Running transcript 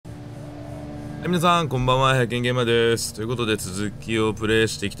はい、皆さんこんばんは、100円ゲーマーです。ということで続きをプレイ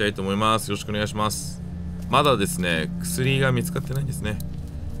していきたいと思います。よろしくお願いします。まだですね、薬が見つかってないんですね。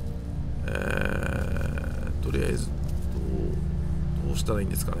とりあえずどうしたらいいん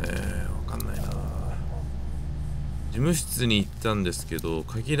ですかね。わかんないな。事務室に行ったんですけど、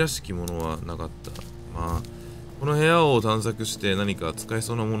鍵らしきものはなかった。まあ、この部屋を探索して何か使え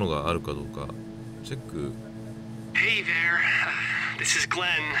そうなものがあるかどうかチェック。Hey there, this is Glenn,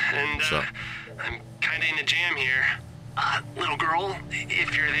 and I'm kinda in a jam here. Little girl,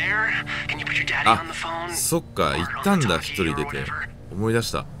 if you're there, can you put your daddy on the phone? そっか、行ったんだ、一人出て。思い出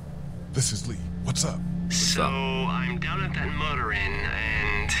した。This is Lee. What's up? So I'm down at that motor inn,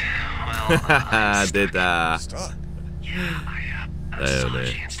 and well, 出た。Yeah, I saw a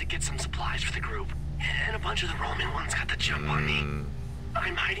chance to get some supplies for the group, and a bunch of the Roman ones got the jump on me.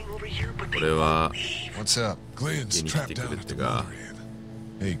 I'm hiding over here, but they won't leave. What's up? Glenn's trapped down at the motor inn.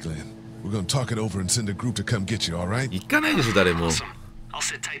 Hey, Glenn, we're gonna talk it over and send a group to come get you, all right? 行かないでしょ、誰も。 Awesome. I'll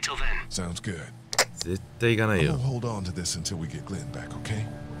sit tight till then. Sounds good. 絶対行かないよ。 I'm gonna hold on to this until we get Glenn back, okay?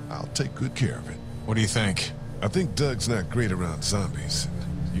 I'll take good care of it. What do you think? I think Doug's not great around zombies.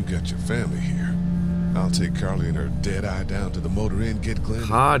 You got your family here. I'll take Carly and her dead eye down to the motor inn, get Glenn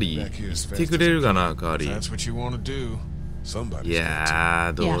カーリー back here as 来て fast く as れ I るか can. な、カーリー。 That's what you want to do. Somebody's い got や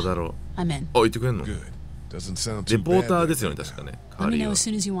ー、どうだろう。 I'm in. あ、行ってくれんの？ to. Good. Doesn't sound レ too ポー bad. ター there, ですよね、 but 確かね。カー Let me リー know は。 as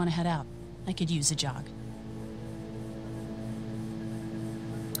soon as you want to head out. I could use a jog.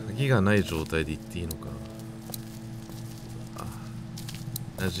 鍵がない状態で行っていいのか。あ、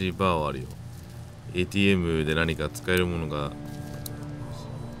同じバーはあるよ。ATM で何か使えるものが。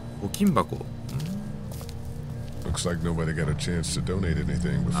募金箱。Looks like nobody got a chance to donate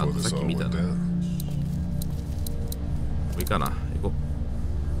anything before this all went down. もういいかな。行こう。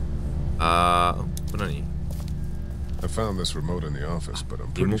これ何？ I found this remote in the office, but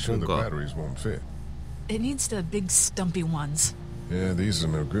I'm pretty sure the batteries won't fit. It needs the big stumpy ones. Yeah, these are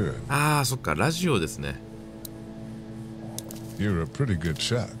no good. そっか、ラジオですね。 You're a pretty good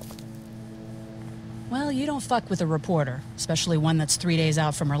shot. Well, you don't fuck with a reporter, especially one that's 3 days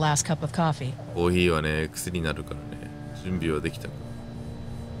out from her last cup of coffee. コーヒーはね、薬になるからね。準備はできたか。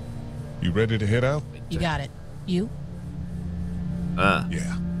 You ready to head out? You got it. You? ああ、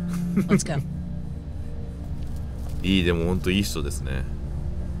 Yeah. Let's go. いい、でもほんといい人ですね。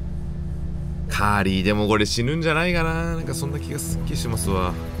カーリーでもこれ死ぬんじゃないかな。なんかそんな気がすっきりします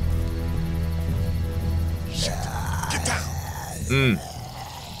わ。Get down. うん。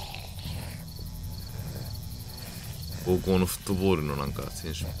高校のフットボールのなんか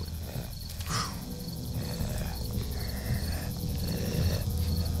選手っぽい。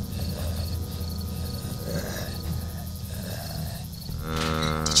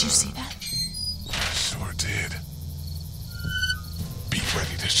Did you see that? Sure did. Be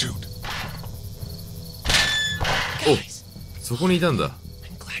ready to shoot. お、 Guys, そこにいたんだ。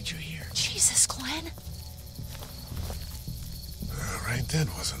 I'm glad you're here. Jesus, Glenn. All right, that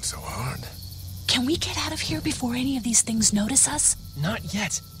wasn't so hard. Can we get out of here before any of these things notice us? Not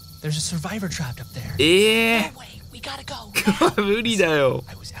yet. There's a survivor trapped up there. No way. We gotta go. 無理だよ。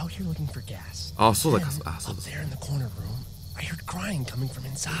 I was out here looking for gas. あ、そうだか。 Then, そう up だ。 there in the corner room, I heard crying coming from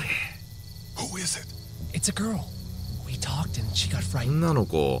inside. Who is it? It's a girl. We talked and she got frightened. 女の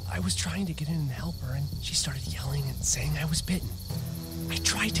子。 I was trying to get in and help her, and she started yelling and saying I was bitten. I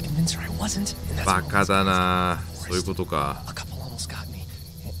tried to convince her I wasn't, and that's バ what カ almost だ got な。 us. そういうことか。 A couple almost got me,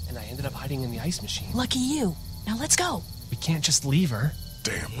 and I ended up hiding in the ice machine. Lucky you. Now let's go. We can't just leave her.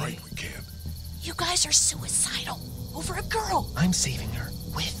 Damn right we can. You guys are suicidal. Over a girl. I'm saving her,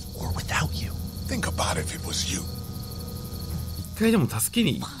 with or without you. Think about if it was you. 一回でも助け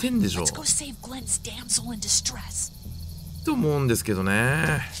に行ってんでしょ。 Let's go save Glenn's damsel in distress. と思うんですけど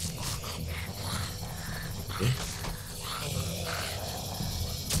ね。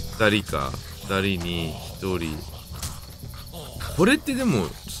二人か。二人に一人。これってでも、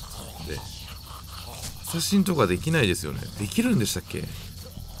写真とかできないですよね。できるんでしたっけ？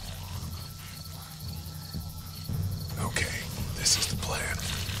 Okay, this is the plan.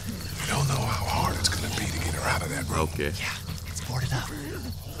 We don't know how hard it's gonna be to get her out of that room. OK。 Yeah, it's boarded up.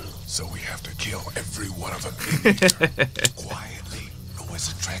 So we have to kill every one of them quietly. Noise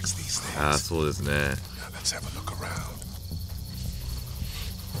attracts these things. そうですね。 Now let's have a look around.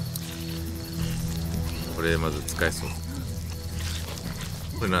 これまず使えそう。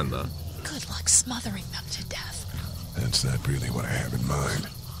これなんだ？ Good luck smothering them to death. That's not really what I have in mind.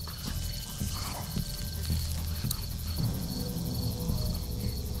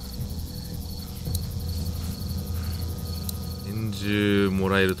 拳銃も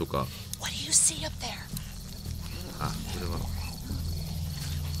らえるとか。 What do you see up there? あ、これは。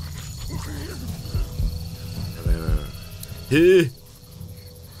ばいやばいやばい。へえ。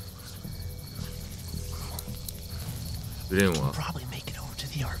グレンは Probably make it over to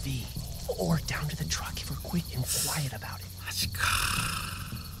the RV or down to the truck if we're quick and quiet about it. マジか。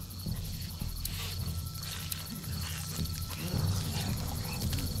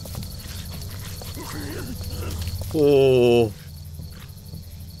おお。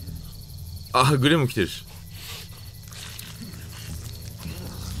あ、グレンも来てるし。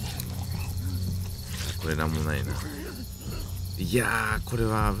これなんもないな。いやー、これ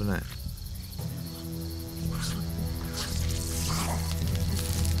は危ない。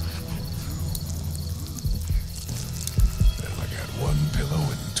One pillow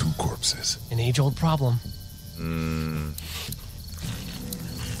and two corpses. An age-old problem.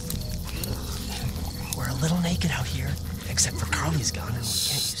 We're a little naked out here, except for Carly's gun, and we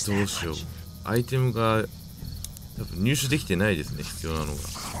can't use どう that しよう。 much. アイテムが多分入手できてないですね、必要なのが。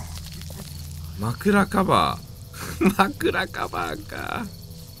枕カバー。枕カバーか。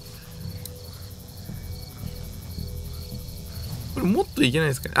これもっといけない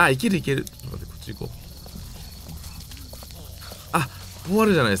ですかね。あ、いけるいける。ちょっと待って、こっち行こう。あ、終わ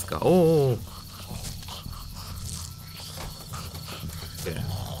るじゃないですか。おおお。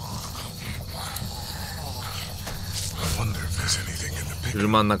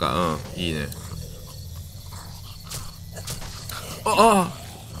車の中、うん、いいね。あ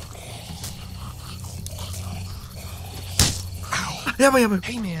あ、やばいやばい。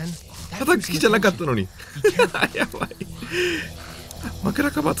 Hey man, that 叩 was く気じゃなかったのに。 Be careful. やばい。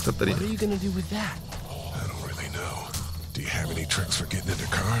枕カバー使ったり。 What are you gonna do with that? I don't really know. Do you have any tricks for getting into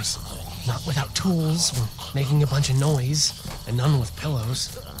cars? Not without tools, or making a bunch of noise, and none with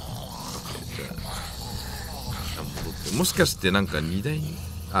pillows. もしかしてなんか荷台に。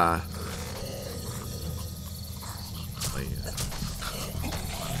ああ。まあいいや。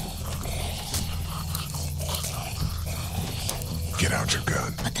Get out your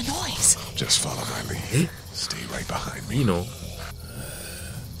gun. But the noise. Just follow my lead. え、 Stay right behind me. いいの？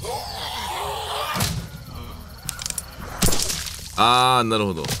ああ、なる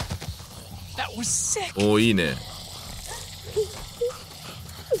ほど。 That was sick. おお、いいね。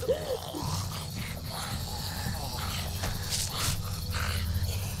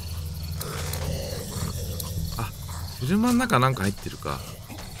あ、車の中なんか入ってるか。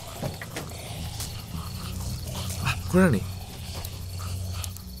あ、これ何？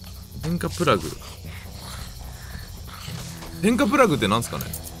変化プラグ。変化プラグってなんすかね？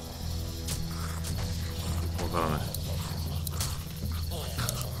わからない。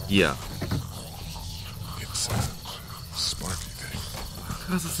いや。It's sparky thing.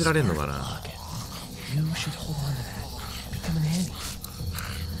 爆破させられんのかな？ You should hold on to that. Could come in handy.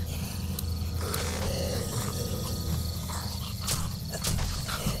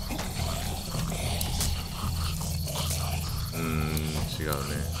 違うね。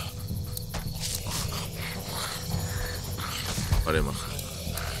バレます。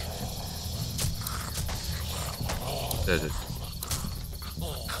じゃあじゃあ。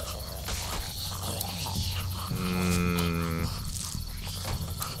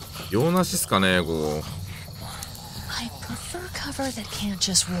用なしっすかね、ここ。I prefer cover that can't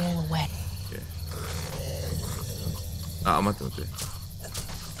just roll away. あ、待って待って。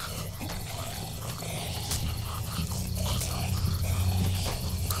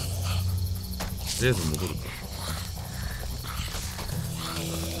とりあえず戻るか。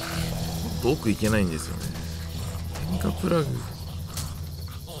もっと奥行けないんですよね。変化プラグ。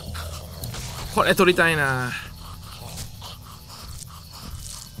これ取りたいな。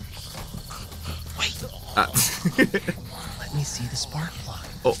あLet me see the spark plug.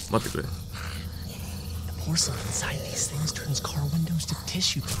 お、待ってくれ。 The porcelain inside these things turns car windows to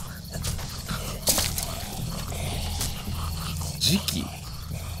tissue paper. 磁気。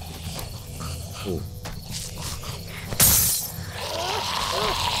おう。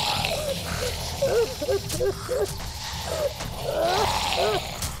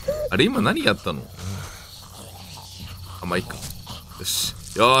あれ今何やったの？あ、まあいいか。よし。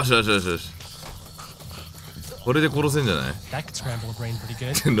よしよしよしよし。これで殺せんじゃない？ That could scramble a brain pretty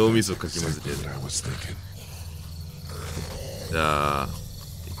good. 脳みそかき混ぜてやる。 I was thinking. じゃあ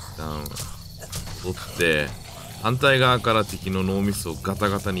一旦取って反対側から敵の脳みそをガタ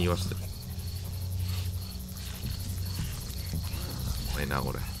ガタに言わしてる。うまいな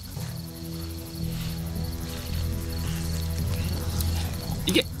これ。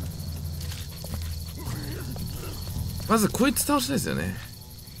いけ。まずこいつ倒したいですよね。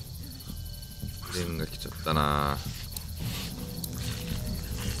レンが来ちゃったな。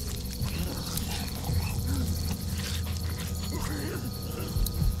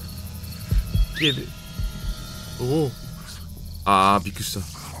けで。おお。ああ、びっくりした。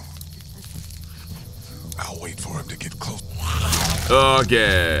I'll wait for him to get close. オーケ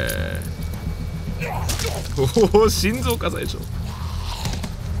ー。おお、心臓火災でしょ。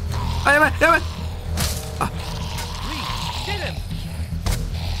あ、やばいやばい。あ、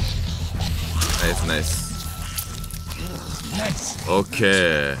ナイスナイス。オッケ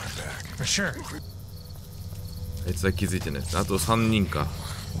ー。For sure. あいつは気づいてないです。あと3人か。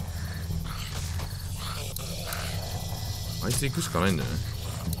あいつ行くしかないんだよね。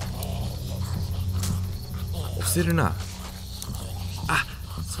押せるな。あ、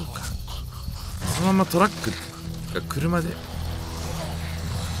そうか。そのままトラックが車で。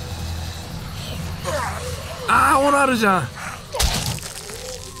ああ、オーラあるじゃん。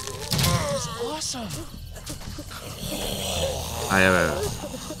あ、やばいやばい。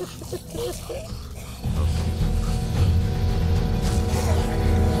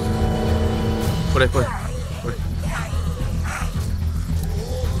これこれこ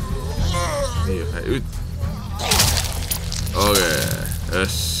れ。いいよ、はい、うっ。オーケー、よ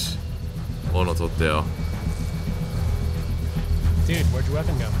し。斧取ったよ。Dude, where'd your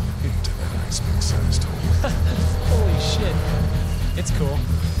weapon go? Into that nice big sized hole. Holy shit. It's cool.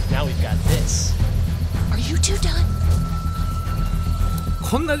 Now we've got this. Are you two done?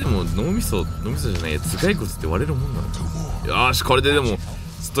 こんなでも脳みそじゃないや、頭蓋骨って割れるもんなの。よーし、これででも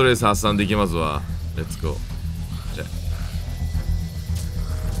ストレス発散できますわ。レッツゴー。じゃあ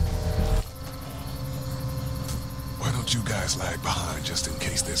Why don't you guys lag behind just in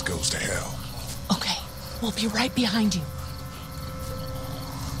case this goes to hell? Okay, we'll be right behind you.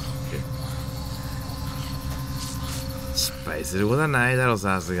 失敗することはないだろう、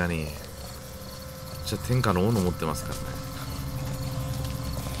さすがに。じゃあ天下の斧持ってますからね。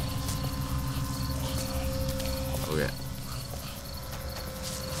OK。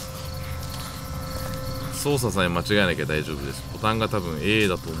操作さえ間違えなきゃ大丈夫です。ボタンが多分 A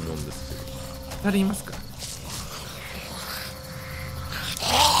だと思うんですけど。2人いますか。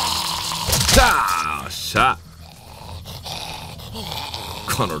さあ、よっしゃ。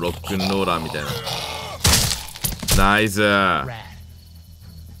このロックンローラーみたいな。ナイス。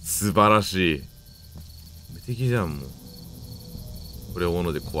素晴らしい。無敵じゃん、もう。これを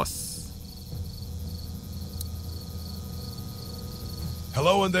斧で壊す。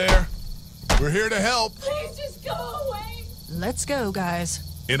Hello in there. We're here to help. Please just go away. Let's go, guys.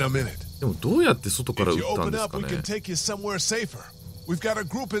 In a minute. でもどうやって外から撃 If you ったん open です up, か we ね。 can take you somewhere safer. We've got a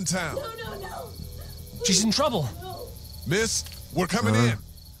group in town. No, no, no. She's in trouble. Miss, we're coming in.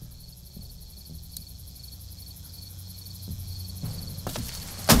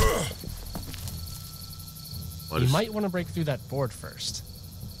 You might want to break through that board first.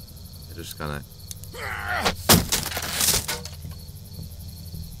 やるしかない。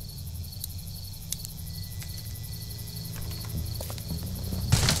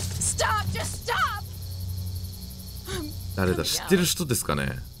Stop, just stop. 誰だ、知ってる人ですかね。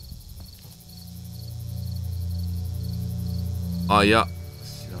あ、いや、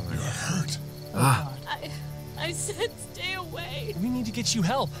知らない。 You're hurt. あ、I said stay away. We need to get you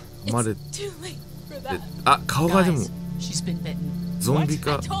help. まで。 Too late for で that. あ、顔がでも Guys, she's been bitten. ゾンビ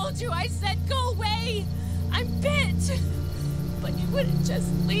か。 Told you, I said go away. I'm bit. But you wouldn't just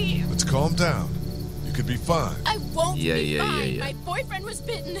leave. Let's calm down. You could be fine. I won't Yeah, be yeah, fine. yeah, yeah. My boyfriend was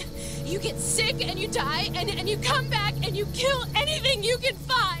bitten. You get sick and you die, and you come back and you kill anything you can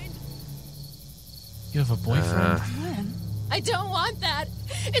find. You have a boyfriend? Glenn, I don't want that.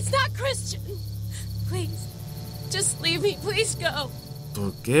 It's not Christian. Please, just leave me. Please go.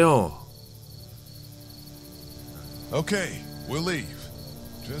 どけよ。 Okay, we'll leave.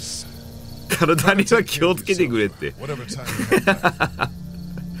 Just 体には気をつけてくれって。 whatever time you have left.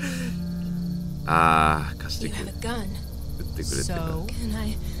 ああ、貸して You く have れ。 a gun. 撃ってくれってか。 so Can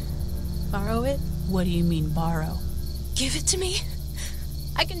I borrow it? what do you mean borrow? Give it to me.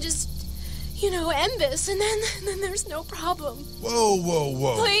 I can just, end this, and then there's no problem. Whoa, whoa,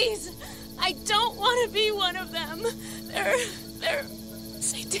 whoa. Please, I don't want to be one of them. They're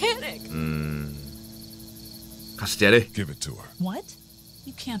satanic. 貸してやれ。 Give it to her. What?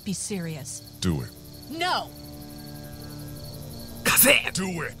 You can't be serious. Do it. No. 貸せ。 Do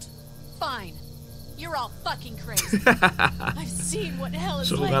it. Fine. You're all fucking crazy. I've seen what hell is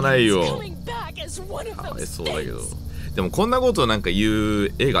しょう like. がないよ。 It's coming back as one of かわい those そうだけど。 things. でもこんなことをなんか言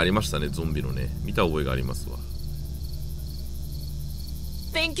う映画ありましたね、ゾンビのね。見た覚えがありますわ。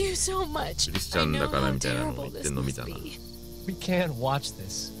 Thank you so much. クリスチャンだからみたいなの I know how 言って terrible んの見 this たな。 must be. We can't watch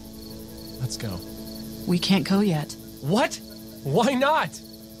this. Let's go. We can't go yet. What? Why not?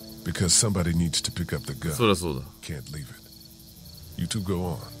 Because somebody needs to pick up the gun. そりゃそうだ。 Can't leave it. You two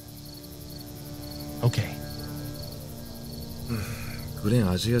go on. Okay. グレン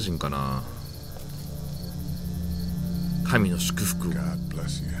アジア人かな。神の祝福を。 God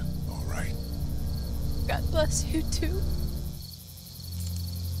bless you. All right. God bless you too.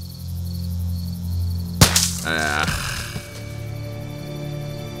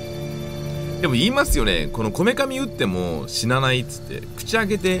 でも言いますよね、このこめかみ打っても死なないっつって、口開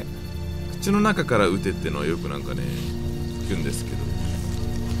けて口の中から打てってのはよくなんかね聞くんですけど、こ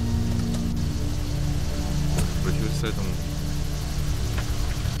れ表示されたもん、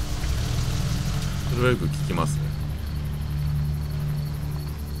それはよく聞きますね。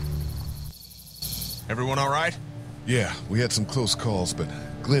 Everyone all right? Yeah, we had some close calls, but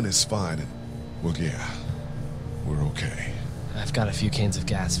Glenn is fine, and well, yeah, we're okay. I've got a few cans of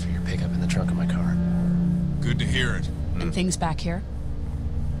gas for your pickup in the trunk of my car. Good to hear it. And things back here?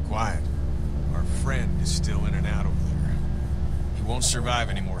 Quiet. Our friend is still in and out over there. He won't survive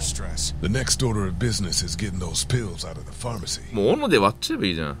any more stress. The next order of business is getting those pills out of the pharmacy. もう斧で割っちゃえば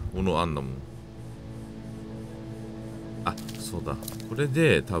いいじゃん。斧あんだもん。あ、そうだ。これ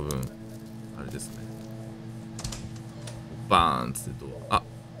で多分あれですね。バーンっつってと、あ、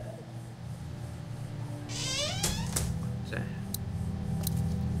じゃあい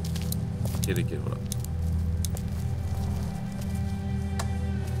けるいける、ほら。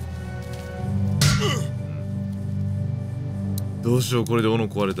どうしよう、これで斧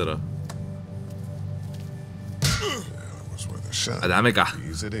壊れたら。 Was worth a shot. あ、ダメか。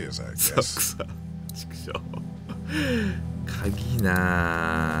 Easy it is, I さ guess. くさ。畜生。鍵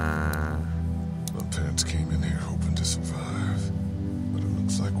なぁ。 My parents came in here hoping to survive, but it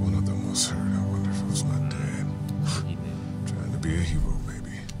looks like one of them was hurt. I wonder if it was my dad. いいね。 Trying to be a hero, maybe.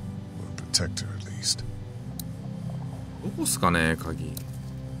 Or a protector, at least. どこっすかね、鍵。テ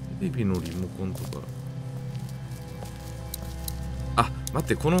レビのリモコンとか。あ、待っ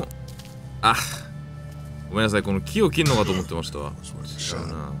て、この、あ、ごめんなさい、この木を切るのかと思ってましたわ。 Was worth a 違う shot.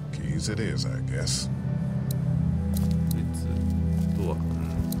 な。 Keys it is, I guess. 別とは、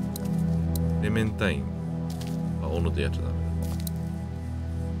レメンタインは斧でやっちゃダメ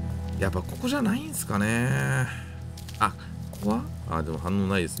だ。やっぱここじゃないんすかね。あ、ここはあ、でも反応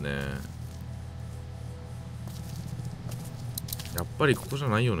ないですね。やっぱりここじゃ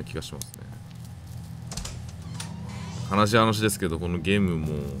ないような気がしますね。悲しい話ですけど、このゲームも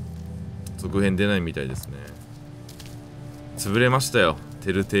続編出ないみたいですね。潰れましたよ、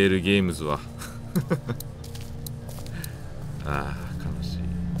テルテールゲームズは。ああ、悲しい。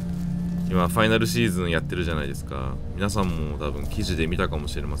今ファイナルシーズンやってるじゃないですか。皆さんも多分記事で見たかも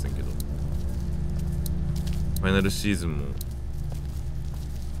しれませんけど、ファイナルシーズンも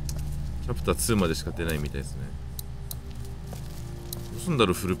チャプター2までしか出ないみたいですね。どうすんだ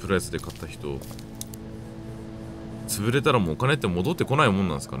ろう、フルプライスで買った人。潰れたらもうお金って戻ってこないもん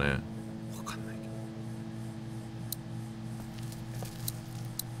なんですかね。わかんないけ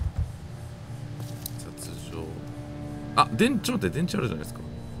ど。雑情。あ、電池、待って、電池あるじゃないですか。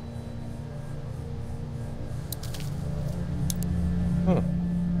うん。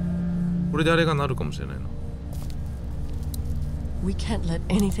これであれがなるかもしれないな。We can't let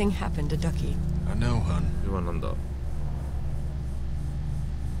anything happen to Ducky. I know, hun. これはなんだ。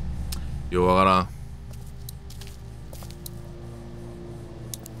ようわからん。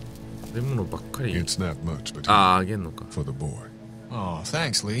食べ物ばっかり。 It's not much, but ああ、あげんのか。 for the boy. Oh,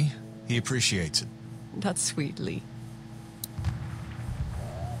 thanks, Lee. He appreciates it. That's sweet, Lee.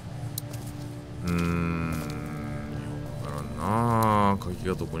 ようわからんなあ。鍵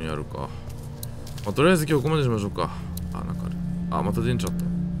がどこにあるか。まあ、とりあえず今日ここまでしましょうか。あ、なんかある。あ、また電池あった。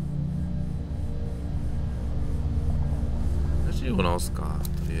ラジオ直すか。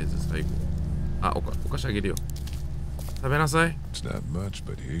とりあえず最後。あ、お菓子あげるよ。食べなさい。 It's not much,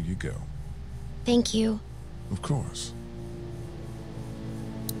 but here you go. Thank you. Of course.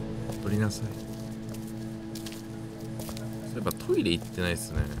 取りなさい。そういえばトイレ行ってないっ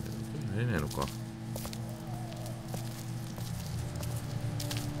すね。トイレ入れないのか。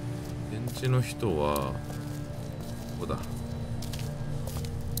電池の人はここだ。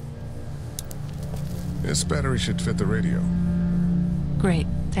 This battery should fit the radio. Great,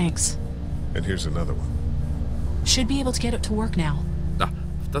 thanks. And here's another one. Should be able to get it to work now. あ、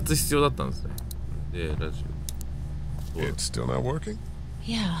2つ必要だったんですね。で、ラジオ。 It's still not working?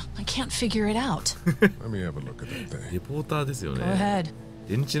 Yeah, I can't figure it out. Let me have a look at that thing. レポーターですよ Go ね。 ahead.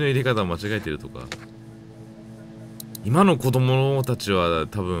 電池の入れ方間違えてるとか。今の子供たちは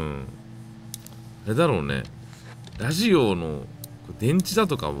多分あれだろうね。ラジオの電池だ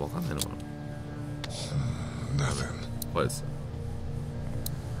とかわかんないのかな。 Nothing. 怖いですよ。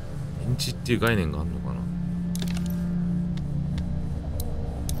電池っていう概念があるのかな。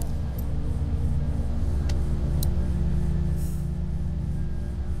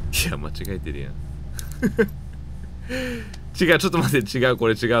や、間違えてるやん。違う、ちょっと待って、違う、こ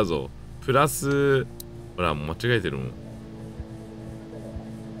れ違うぞ。プラス、ほら、もう間違えてるもん。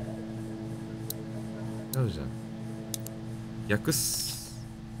違うじゃん。訳す。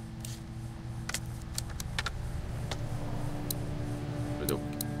これで OK。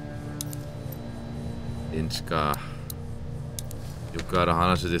電池か。よくある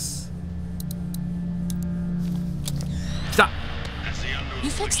話です。来た。You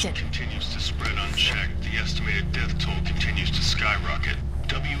fixed it. Continues to spread unchecked. The estimated death toll continues to skyrocket.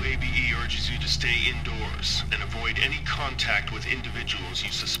 WABE urges you to stay indoors and avoid any contact with individuals you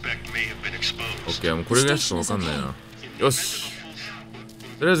suspect may have been exposed. OK、もうこれぐらいしかわかんないな。よし。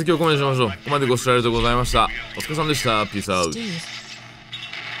とりあえず今日ここまでしましょう。ここまでご視聴ありがとうございました。お疲れ様でした。ピースアウト。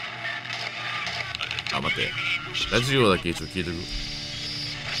あ、待って。ラジオだけ一応聞いてく。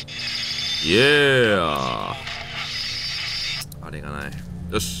イエーイ。あれがない。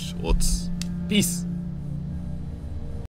よし、おつ。ピース。